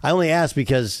sentenced, I only ask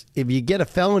because if you get a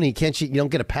felony, you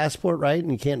don't get a passport, right?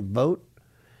 And you can't vote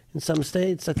in some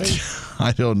states, I think.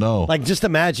 I don't know. Just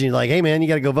imagine, hey man, you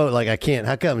got to go vote. I can't.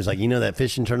 How come? It's that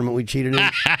fishing tournament we cheated in?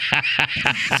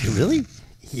 Really?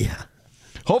 Yeah.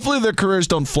 Hopefully their careers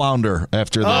don't flounder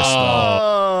after this.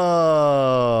 Oh.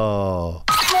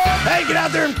 Hey, get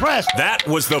out there and press. That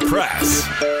was the press.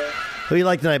 Who you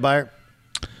like tonight, Buyer?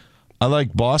 I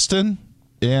like Boston,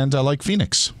 and I like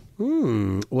Phoenix.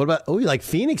 What about, you like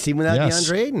Phoenix even without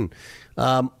DeAndre Ayton.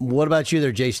 What about you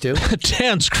there, Jay Stu?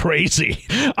 Dan's crazy.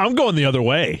 I'm going the other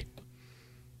way.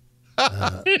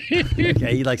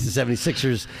 Okay, he likes the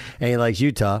 76ers and he likes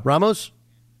Utah. Ramos?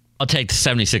 I'll take the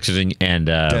 76ers and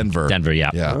Denver,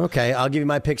 yeah. Okay, I'll give you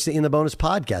my picks in the bonus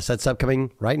podcast. That's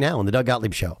upcoming right now on the Doug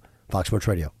Gottlieb Show, Fox Sports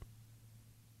Radio.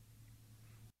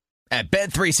 At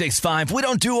Bet365, we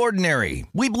don't do ordinary.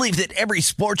 We believe that every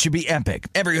sport should be epic.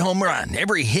 Every home run,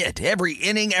 every hit, every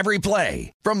inning, every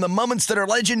play. From the moments that are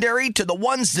legendary to the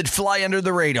ones that fly under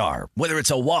the radar. Whether it's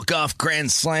a walk-off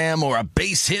grand slam or a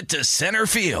base hit to center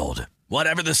field.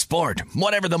 Whatever the sport,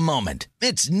 whatever the moment.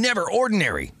 It's never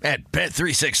ordinary at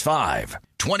Bet365.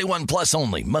 21 plus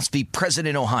only. Must be present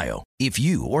in Ohio. If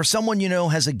you or someone you know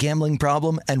has a gambling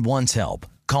problem and wants help,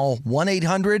 call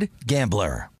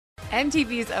 1-800-GAMBLER.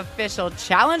 MTV's official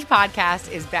Challenge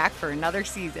podcast is back for another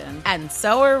season. And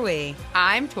so are we.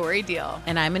 I'm Tori Deal.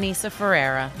 And I'm Anissa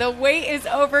Ferreira. The wait is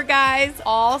over, guys.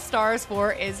 All Stars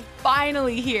 4 is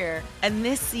finally here. And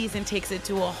this season takes it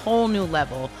to a whole new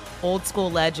level. Old school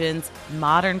legends,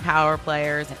 modern power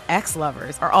players, and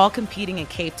ex-lovers are all competing in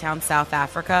Cape Town, South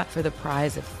Africa for the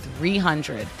prize of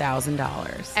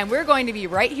 $300,000. And we're going to be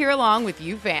right here along with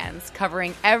you fans,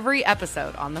 covering every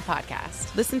episode on the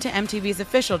podcast. Listen to MTV's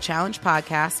official Challenge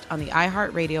podcast on the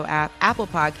iHeartRadio app, Apple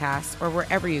Podcasts, or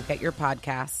wherever you get your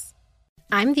podcasts.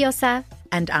 I'm Diosa.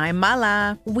 And I'm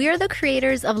Mala. We're the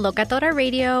creators of Locatora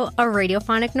Radio, a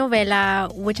radiophonic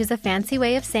novela, which is a fancy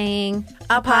way of saying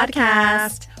a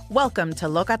podcast. Welcome to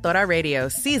Locatora Radio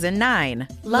Season 9,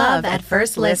 Love at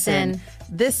First Listen.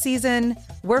 This season,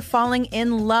 we're falling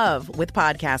in love with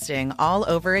podcasting all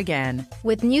over again.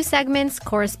 With new segments,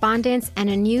 correspondence, and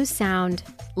a new sound.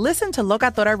 Listen to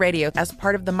Locatora Radio as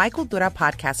part of the Michael Dura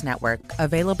Podcast Network.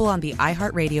 Available on the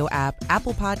iHeartRadio app,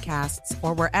 Apple Podcasts,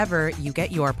 or wherever you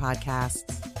get your podcasts.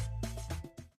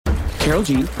 Carol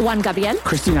G. Juan Gabriel.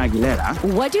 Christina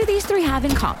Aguilera. What do these three have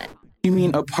in common? You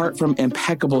mean apart from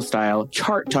impeccable style,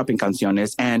 chart-topping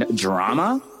canciones, and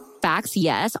drama? Facts,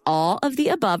 yes, all of the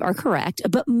above are correct.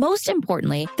 But most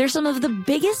importantly, they're some of the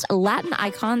biggest Latin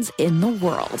icons in the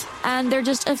world. And they're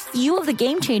just a few of the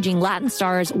game-changing Latin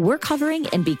stars we're covering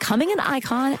in Becoming an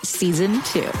Icon Season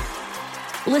 2.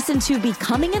 Listen to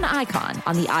Becoming an Icon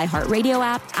on the iHeartRadio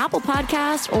app, Apple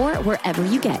Podcasts, or wherever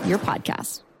you get your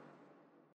podcasts.